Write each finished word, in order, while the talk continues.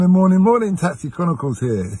Morning, Taxi Chronicles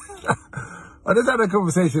here. I just had a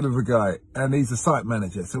conversation with a guy, and he's a site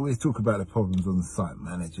manager. So we talk about the problems on the site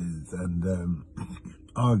managers and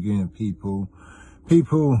arguing with people.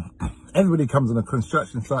 Everybody comes on a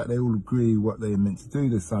construction site, they all agree what they're meant to do,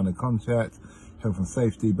 they sign a contract, health and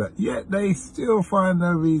safety, but yet they still find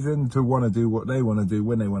no reason to want to do what they want to do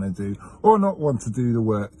when they want to do, or not want to do the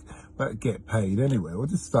work, but get paid anyway, or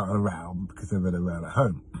just start around because they've had a round at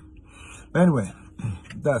home. Anyway,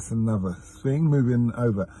 that's another thing. Moving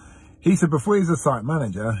over, he said before he was a site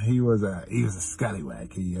manager, he was a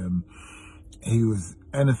scallywag. He was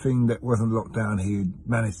anything that wasn't locked down. He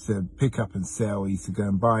managed to pick up and sell. He used to go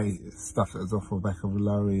and buy stuff that was off the back of a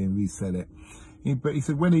lorry and resell it. But he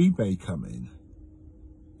said when eBay come in,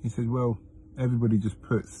 he said, well, everybody just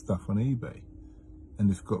puts stuff on eBay and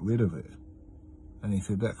just got rid of it. And he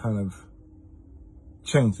said that kind of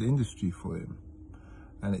changed the industry for him.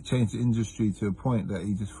 And it changed the industry to a point that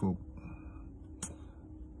he just thought,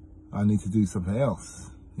 I need to do something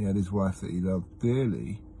else. He had his wife that he loved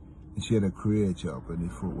dearly, and she had a career job. And he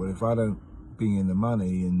thought, well, if I don't bring in the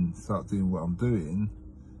money and start doing what I'm doing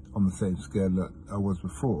on the same scale that I was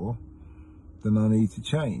before, then I need to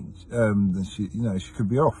change. Then she could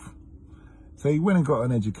be off. So he went and got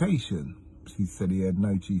an education. He said he had no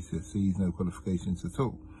GCSEs, no qualifications at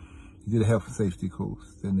all. He did a health and safety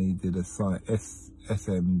course. Then he did a site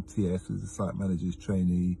SMTS, as a site manager's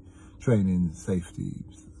training safety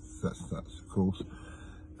such course.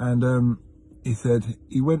 And he said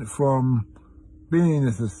he went from being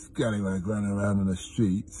as a scallywag running around on the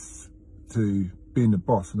streets to being the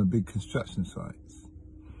boss on a big construction sites.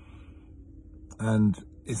 And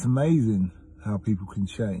it's amazing how people can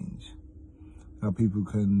change, how people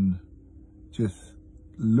can just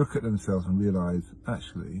look at themselves and realise,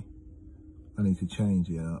 actually, I need to change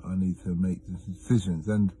here. I need to make decisions.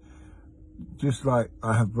 And just like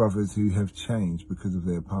I have brothers who have changed because of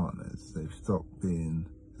their partners, they've stopped being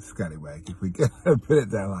a scallywag, if we can put it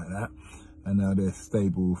down like that, and now they're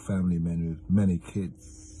stable family men with many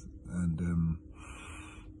kids and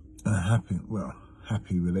a happy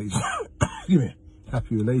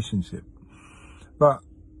relationship. But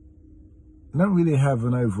I don't really have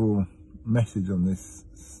an overall message on this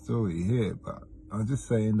story here, but I'm just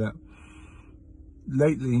saying that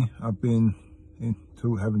lately I've been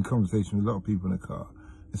having conversations with a lot of people in the car.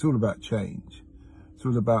 It's all about change. It's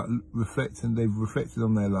all about reflecting. They've reflected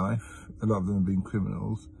on their life. A lot of them have been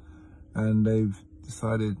criminals, and they've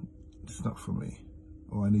decided it's not for me,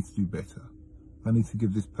 or I need to do better. I need to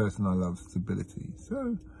give this person I love stability.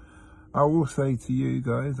 So I will say to you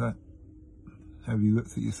guys, have you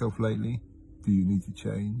looked at yourself lately? Do you need to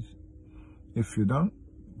change? If you don't,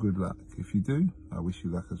 good luck. If you do, I wish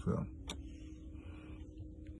you luck as well.